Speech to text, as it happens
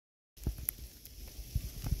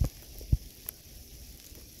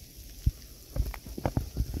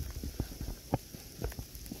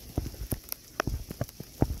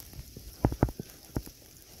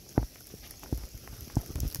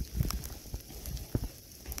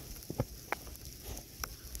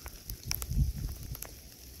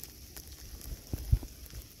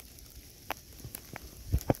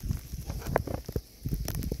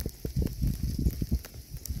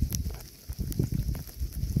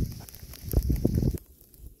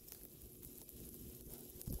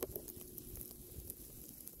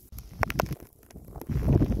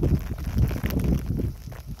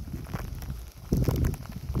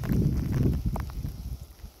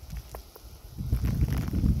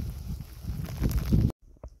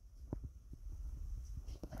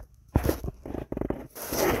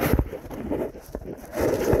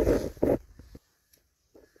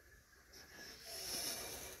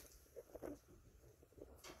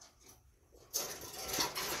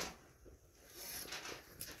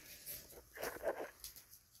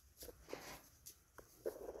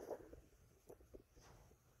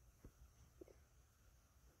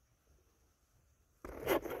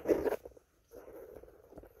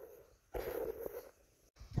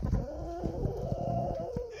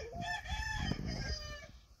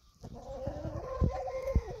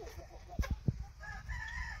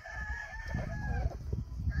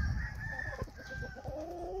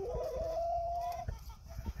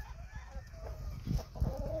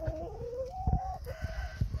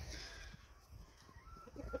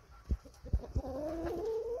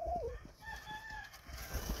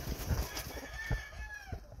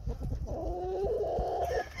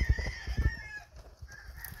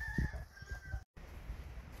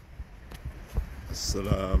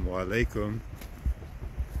Assalamu alaikum.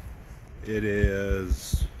 It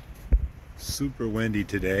is super windy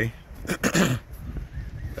today.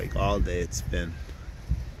 Like all day it's been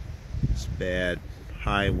just bad,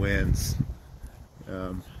 high winds.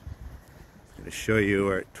 I'm going to show you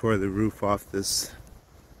where I tore the roof off this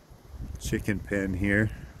chicken pen here.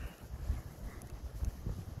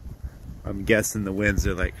 I'm guessing the winds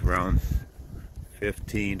are like around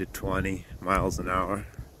 15 to 20 miles an hour.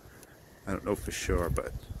 I don't know for sure,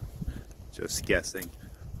 but just guessing.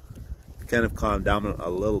 Kind of calmed down a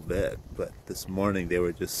little bit, but this morning they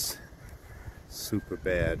were just super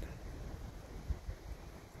bad.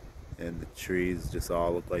 And the trees just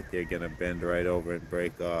all look like they're gonna bend right over and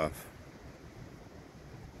break off.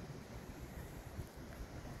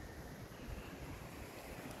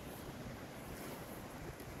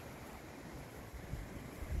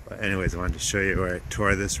 But anyways, I wanted to show you where I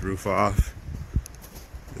tore this roof off.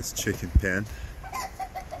 This chicken pen.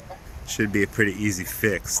 Should be a pretty easy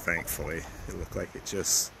fix, thankfully. It looked like it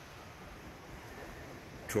just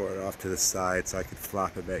tore it off to the side so I could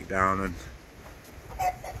flop it back down and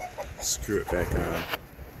screw it back on.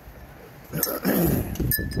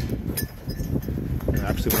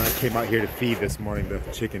 Actually, when I came out here to feed this morning, the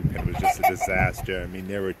chicken pen was just a disaster. I mean,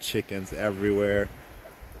 there were chickens everywhere.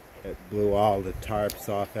 It blew all the tarps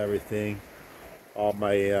off everything. All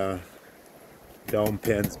my dome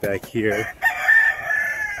pens back here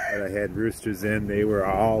that I had roosters in, they were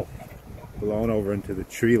all blown over into the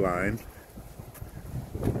tree line.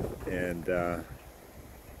 And there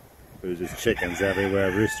was just chickens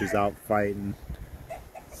everywhere, roosters out fighting.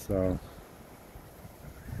 So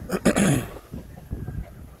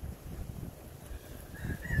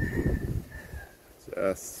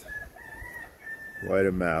just quite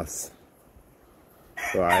a mess.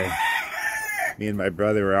 So me and my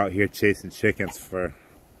brother were out here chasing chickens for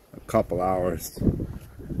a couple hours,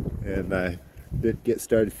 and I didn't get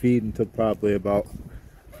started feeding until probably about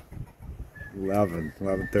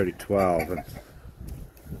 11:30, 12, and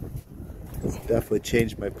it's definitely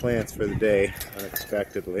changed my plans for the day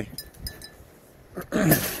unexpectedly.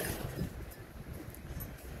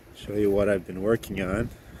 Show you what I've been working on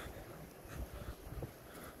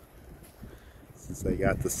since I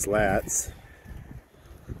got the slats.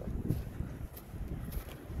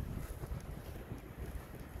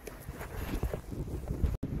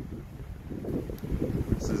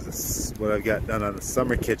 This is what I've got done on the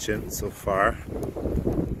summer kitchen so far.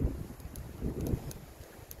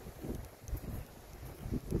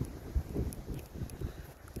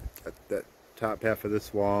 Got that top half of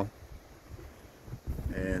this wall,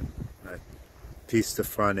 and I pieced the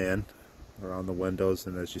front end around the windows,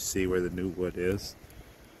 and as you see where the new wood is.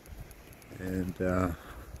 And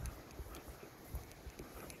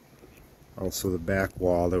also the back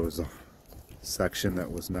wall, there was a section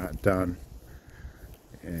that was not done,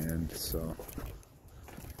 and so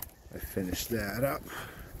I finished that up.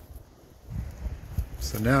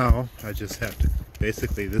 So now I just have to,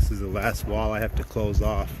 basically this is the last wall I have to close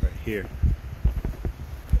off right here.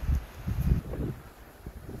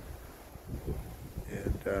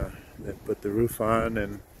 And then put the roof on,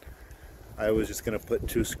 and I was just going to put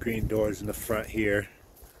 2 screen doors in the front here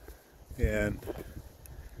and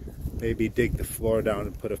maybe dig the floor down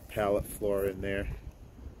and put a pallet floor in there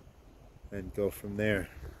and go from there.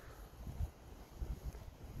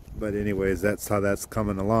 But anyways, that's how that's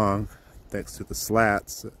coming along, thanks to the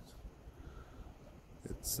slats.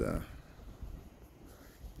 It's been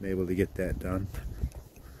able to get that done.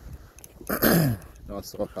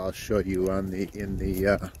 Also, I'll show you in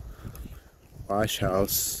the wash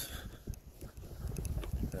house.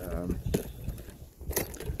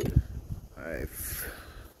 I've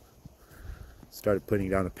started putting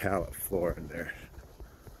down a pallet floor in there,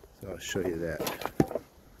 so I'll show you that.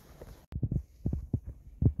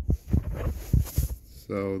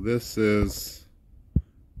 So this is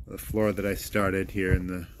the floor that I started here in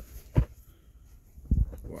the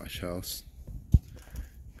wash house.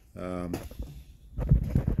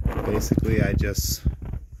 Basically, I just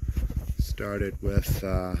started with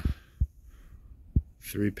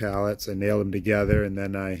 3 pallets. I nailed them together, and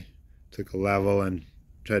then I took a level and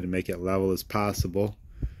tried to make it level as possible.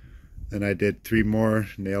 Then I did 3 more,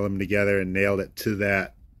 nailed them together, and nailed it to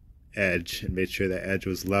that edge and made sure that edge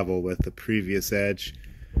was level with the previous edge.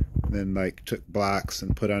 And then like took blocks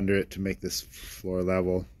and put under it to make this floor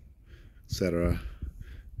level, etc.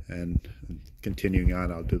 And continuing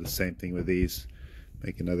on, I'll do the same thing with these.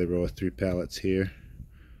 Make another row of 3 pallets here,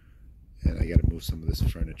 and I got to move some of this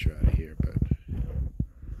furniture out of here, but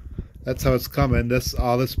that's how it's coming.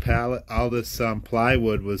 All this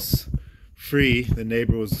plywood was free. The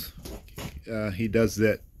neighbor was he does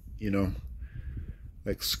that, you know,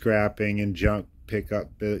 like scrapping and junk pickup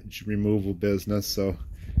removal business. So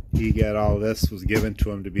he got all this was given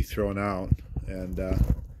to him to be thrown out, and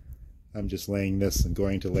I'm just laying this and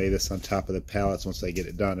going to lay this on top of the pallets once I get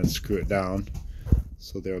it done and screw it down.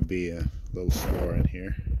 So there will be a little floor in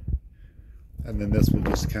here, and then this will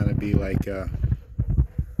just kind of be like a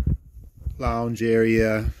lounge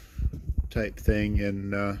area type thing,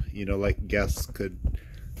 and you know, like guests could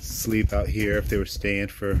sleep out here if they were staying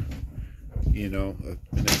for, you know,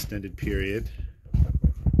 an extended period.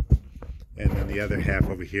 And then the other half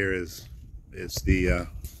over here is the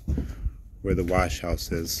where the wash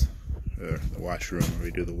house is, or the washroom where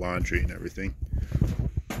we do the laundry and everything.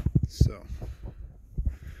 So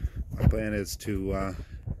my plan is to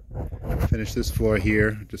finish this floor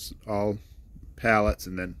here, just all pallets,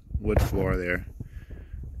 and then wood floor there.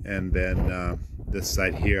 And then this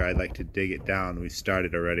side here, I'd like to dig it down. We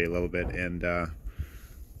started already a little bit, and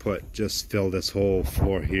fill this whole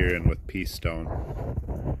floor here in with pea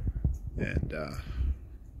stone. And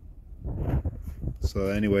so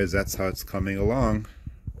anyways, that's how it's coming along.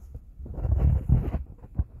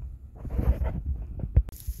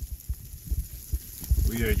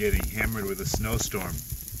 We are getting hammered with a snowstorm.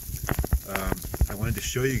 I wanted to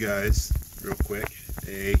show you guys real quick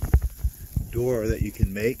a door that you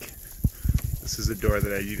can make. This is a door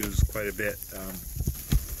that I use quite a bit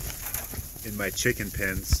in my chicken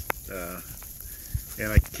pens,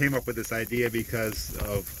 and I came up with this idea because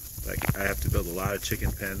of, like, I have to build a lot of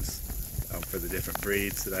chicken pens for the different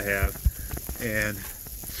breeds that I have, and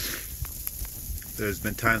there's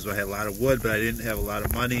been times where I had a lot of wood but I didn't have a lot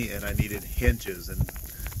of money and I needed hinges, and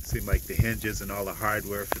it seemed like the hinges and all the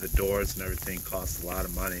hardware for the doors and everything cost a lot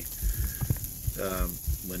of money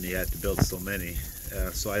when you had to build so many.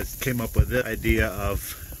 So I came up with the idea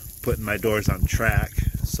of putting my doors on track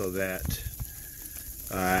so that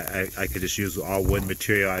I could just use all wood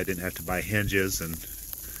material. I didn't have to buy hinges, and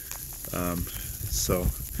so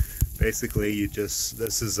basically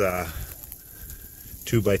this is a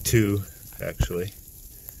 2x2 actually.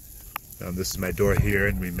 This is my door here,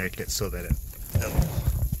 and we make it so that it'll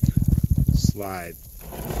slide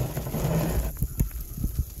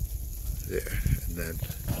there, and then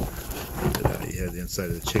you have the inside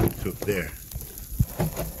of the chicken coop there.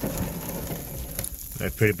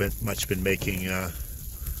 I've pretty much been making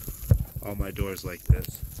all my doors like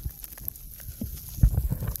this.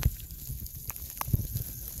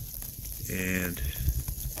 And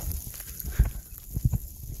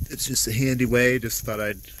it's just a handy way. Just thought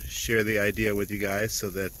I'd share the idea with you guys so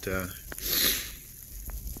that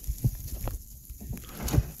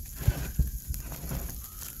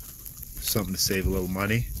something to save a little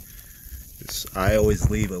money. I always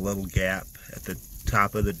leave a little gap at the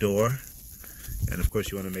top of the door, and of course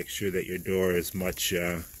you want to make sure that your door is much,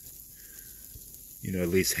 you know, at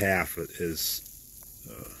least half as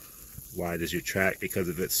wide as your track, because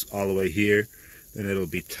if it's all the way here, then it'll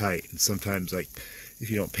be tight, and sometimes, like, if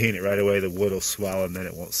you don't paint it right away, the wood will swell and then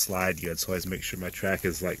it won't slide good. So I always make sure my track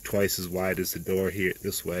is like twice as wide as the door here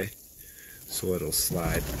this way, so it'll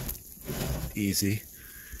slide easy.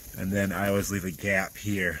 And then I always leave a gap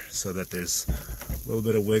here so that there's a little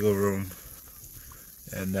bit of wiggle room,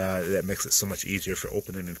 and that makes it so much easier for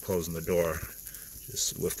opening and closing the door.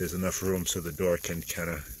 Just if there's enough room so the door can kind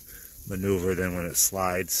of maneuver, then when it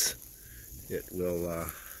slides, it will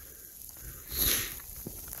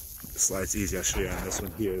it slides easy. I'll show you on this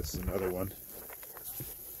one here. This is another one.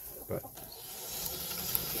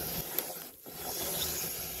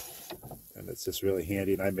 And it's just really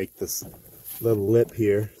handy, and I make this little lip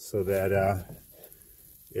here so that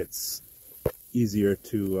it's easier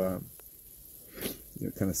to you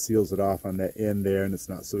know, kind of seals it off on that end there, and it's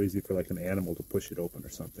not so easy for like an animal to push it open or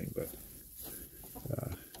something, but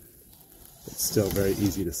it's still very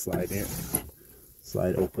easy to slide in,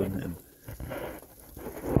 slide open, and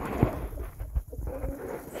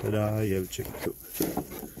ta-da, you have a chicken coop.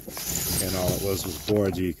 And all it was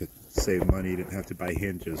boards. You could save money, you didn't have to buy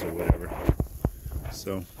hinges or whatever.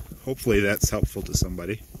 So hopefully that's helpful to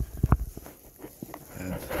somebody.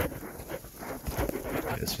 And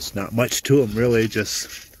it's just not much to them really,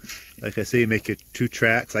 just like I say, you make it 2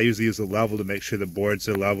 tracks. I usually use a level to make sure the boards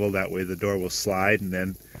are level, that way the door will slide, and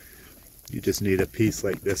then you just need a piece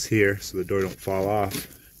like this here so the door don't fall off.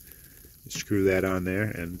 You screw that on there,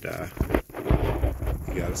 and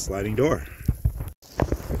you got a sliding door.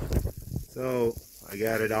 So I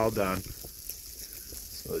got it all done.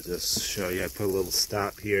 So I'll just show you, I put a little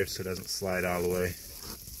stop here so it doesn't slide all the way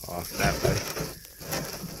off that way.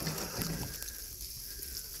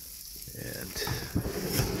 And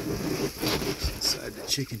it's inside the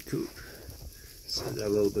chicken coop. Still got a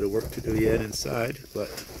little bit of work to do yet inside, but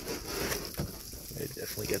I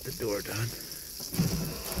definitely got the door done.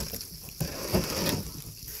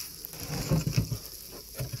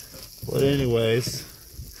 But anyways,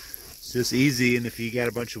 it's just easy, and if you got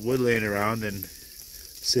a bunch of wood laying around, then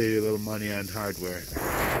save a little money on hardware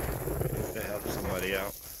to help somebody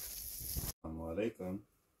out. Assalamu alaikum.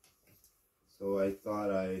 So I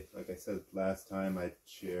thought like I said last time, I'd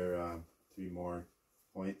share 3 more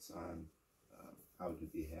points on how to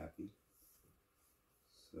be happy.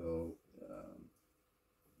 So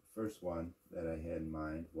first one that I had in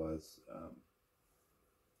mind was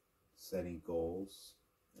setting goals,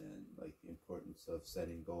 and like the importance of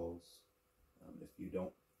setting goals. If you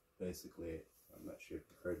don't, basically, I'm not sure if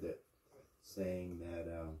you've heard that saying that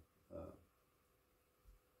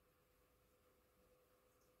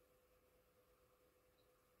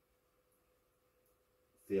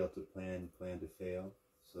fail to plan, plan to fail.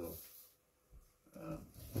 So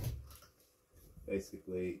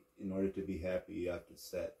basically, in order to be happy, you have to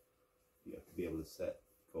be able to set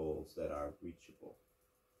goals that are reachable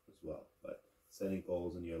as well. But setting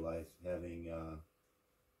goals in your life, having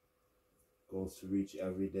goals to reach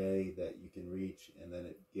every day that you can reach, and then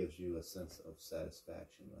it gives you a sense of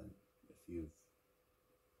satisfaction when if you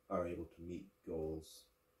are able to meet goals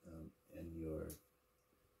in your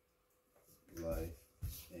life,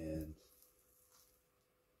 and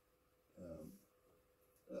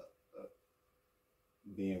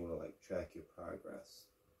being able to like track your progress.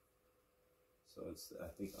 So it's, I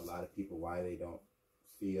think a lot of people, why they don't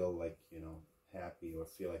feel like, you know, happy or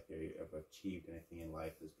feel like they have achieved anything in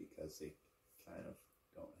life is because they kind of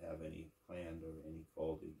don't have any plan or any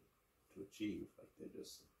goal to achieve. Like they're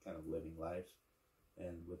just kind of living life,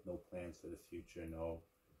 and with no plans for the future, no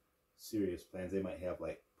serious plans. They might have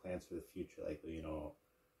like plans for the future, like, you know,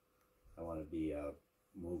 I want to be a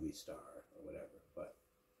movie star or whatever, but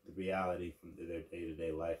the reality from their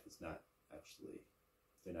day-to-day life is not actually,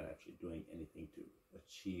 they're not actually doing anything to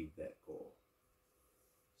achieve that goal.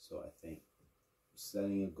 So I think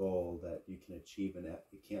setting a goal that you can achieve, and that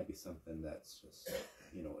it can't be something that's just,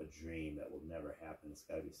 you know, a dream that will never happen. It's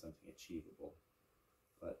got to be something achievable.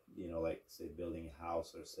 But, you know, like say building a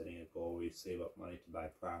house, or setting a goal where you save up money to buy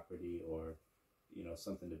property, or, you know,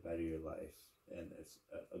 something to better your life, and it's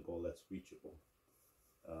a goal that's reachable.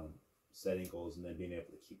 Setting goals and then being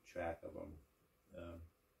able to keep track of them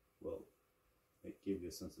will give you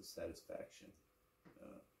a sense of satisfaction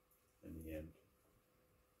in the end.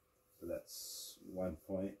 So that's one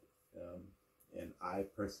point. And I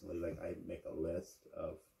personally, like, I make a list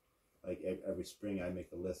of, like, every spring I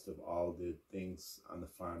make a list of all the things on the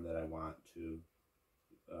farm that I want to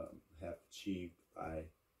have achieved by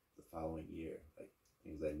the following year. Like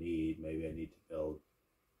things I need. Maybe I need to build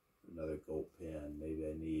another goat pen. Maybe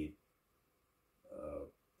I need a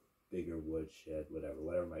bigger woodshed,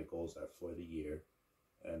 whatever my goals are for the year.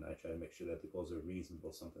 And I try to make sure that the goals are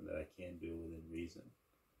reasonable, something that I can do within reason.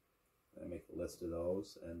 I make a list of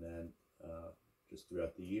those, and then just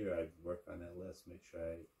throughout the year I work on that list, make sure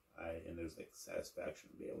and there's like satisfaction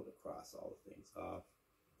to be able to cross all the things off.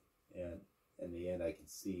 And in the end I can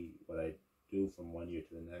see what I do from one year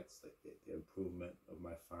to the next, like the improvement of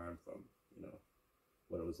my farm from, you know,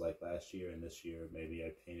 what it was like last year, and this year maybe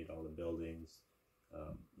I painted all the buildings.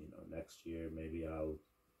 You know, next year maybe I'll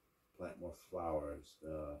plant more flowers,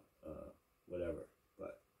 whatever.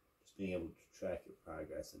 But just being able to track your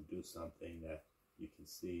progress and do something that you can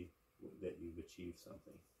see that you've achieved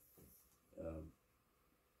something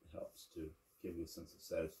helps to give you a sense of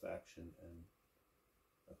satisfaction and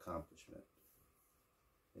accomplishment,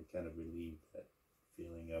 and kind of relieve that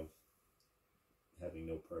feeling of having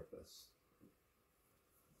no purpose.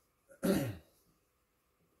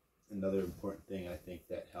 Another important thing I think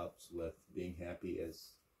that helps with being happy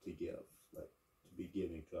is to give, like to be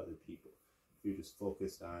giving to other people. If you're just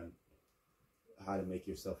focused on how to make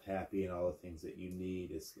yourself happy and all the things that you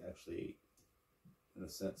need, is actually, in a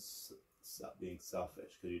sense, being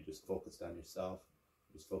selfish, because you're just focused on yourself,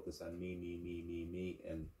 you're just focused on me,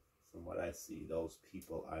 and from what I see, those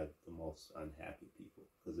people are the most unhappy people,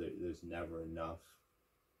 because there's never enough.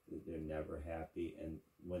 They're never happy, and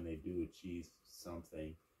when they do achieve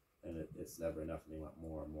something, and it's never enough, and they want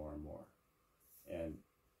more and more and more. And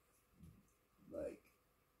like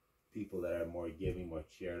people that are more giving, more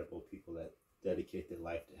charitable, people that dedicate their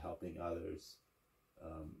life to helping others,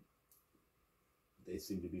 they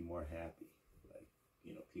seem to be more happy. Like,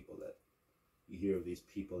 you know, people that you hear of, these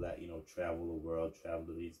people that, you know, travel the world, travel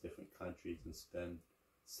to these different countries and spend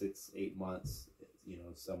 6-8 months, you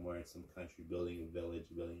know, somewhere in some country building a village,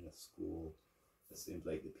 building a school. It seems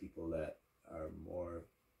like the people that are more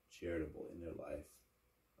charitable in their life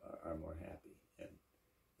are more happy. And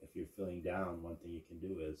if you're feeling down, one thing you can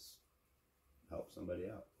do is help somebody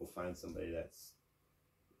out. Go find somebody that's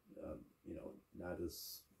not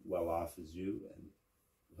as well off as you, and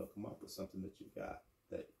hook them up with something that you've got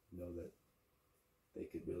that you know that they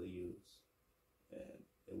could really use, and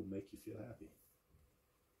it will make you feel happy.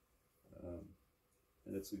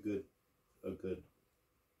 And it's a good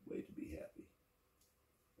way to be happy.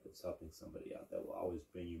 It's helping somebody out. That will always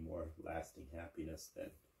bring you more lasting happiness than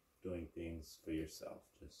doing things for yourself.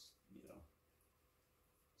 Just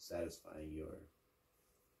satisfying your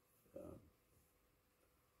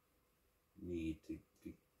need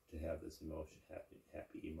to have this emotion,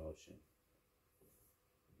 happy emotion.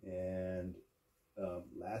 And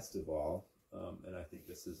last of all, and I think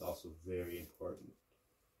this is also very important,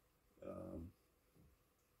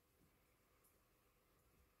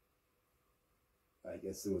 I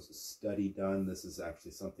guess there was a study done. This is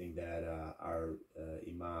actually something that our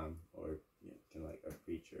imam, or kind of like our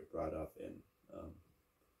preacher, brought up in.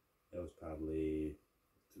 It was probably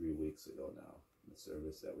 3 weeks ago now in the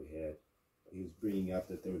service that we had. He was bringing up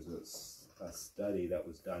that there was a study that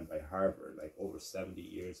was done by Harvard like over 70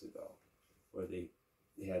 years ago, where they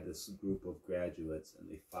had this group of graduates and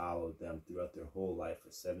they followed them throughout their whole life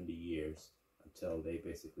for 70 years until they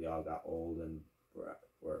basically all got old and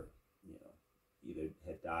were either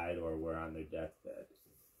had died or were on their deathbed.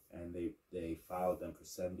 And they followed them for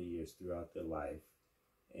 70 years throughout their life,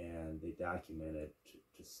 and they documented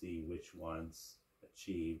to see which ones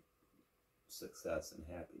achieved success and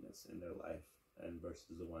happiness in their life and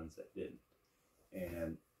versus the ones that didn't.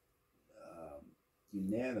 And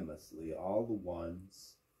unanimously, all the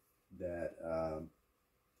ones that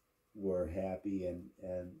were happy and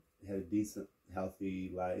had a decent,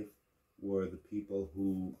 healthy life were the people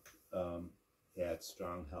who had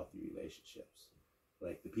strong, healthy relationships.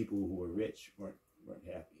 Like the people who were rich weren't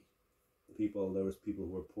happy. There was people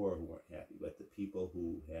who were poor who weren't happy, but the people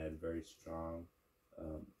who had very strong,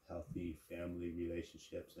 healthy family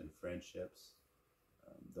relationships and friendships,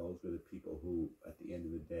 those were the people who, at the end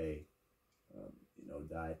of the day,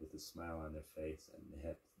 died with a smile on their face, and they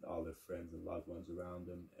had all their friends and loved ones around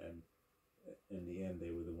them, and in the end,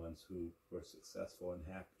 they were the ones who were successful and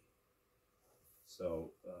happy.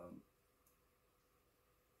 So,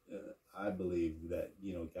 I believe that,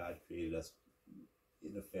 God created us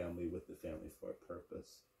in a family with the family for a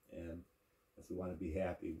purpose. And if we want to be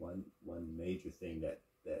happy, one major thing that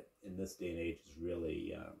in this day and age is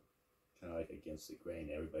really kind of like against the grain.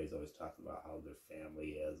 Everybody's always talking about how their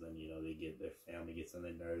family is, and their family gets on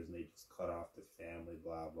their nerves and they just cut off their family,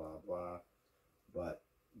 blah blah blah. But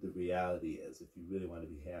the reality is, if you really want to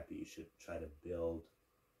be happy, you should try to build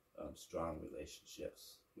strong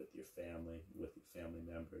relationships with your family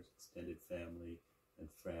members, extended family, and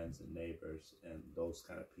friends and neighbors, and those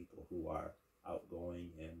kind of people who are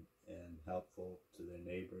outgoing and helpful to their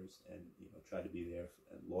neighbors, and try to be there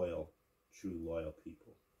and true loyal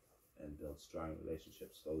people, and build strong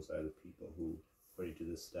relationships. Those are the people who, according to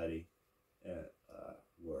this study,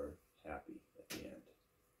 were happy at the end.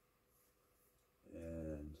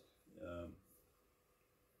 And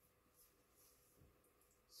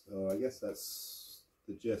so I guess that's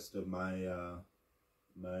the gist of my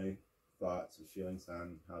my thoughts and feelings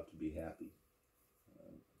on how to be happy.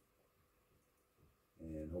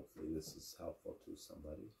 And hopefully this is helpful to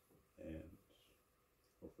somebody, and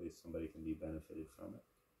hopefully somebody can be benefited from it.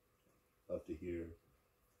 Love to hear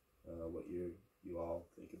what you all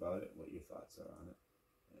think about it, what your thoughts are on it,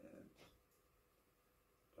 and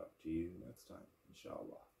talk to you next time,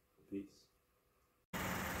 inshallah. Peace.